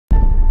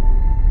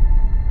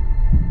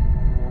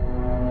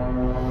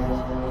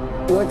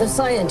You're the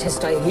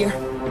scientist, I hear.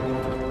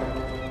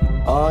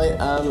 I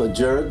am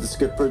Jared, the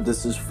skipper.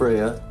 This is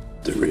Freya,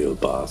 the real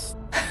boss.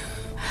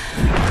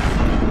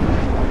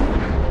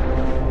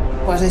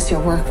 What is your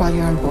work while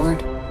you're on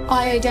board?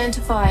 I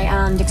identify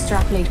and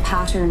extrapolate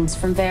patterns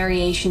from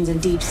variations in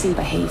deep-sea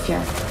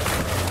behavior.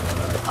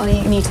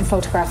 I need to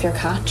photograph your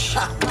catch.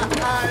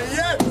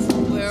 Yes!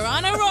 We're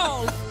on a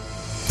roll.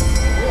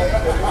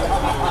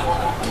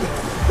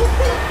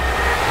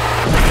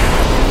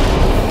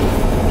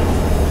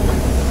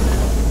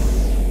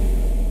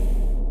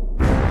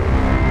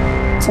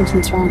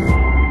 Something's wrong.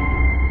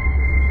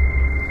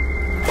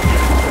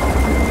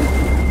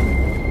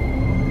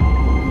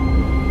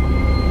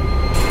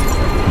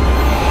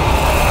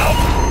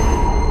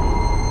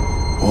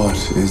 What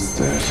is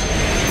that?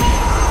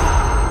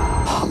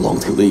 How long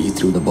till they eat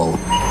through the boat?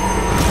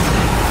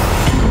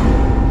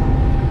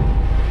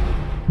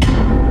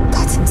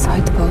 That's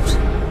inside the boat.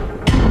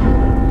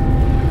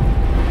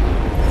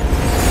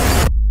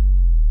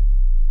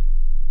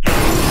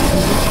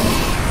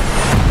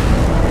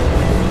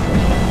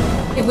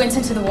 It went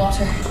into the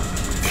water.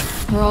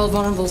 We're all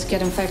vulnerable to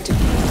get infected.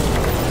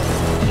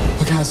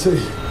 I can't see.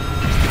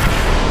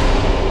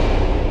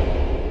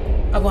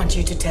 I want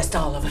you to test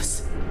all of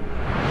us.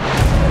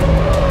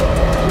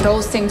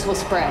 Those things will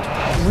spread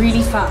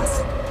really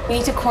fast. We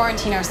need to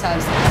quarantine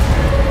ourselves.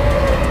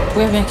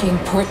 We're making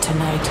port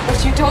tonight.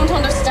 But you don't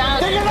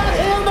understand. Did you not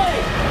hear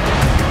me?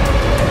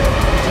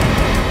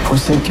 We're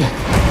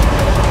sinking.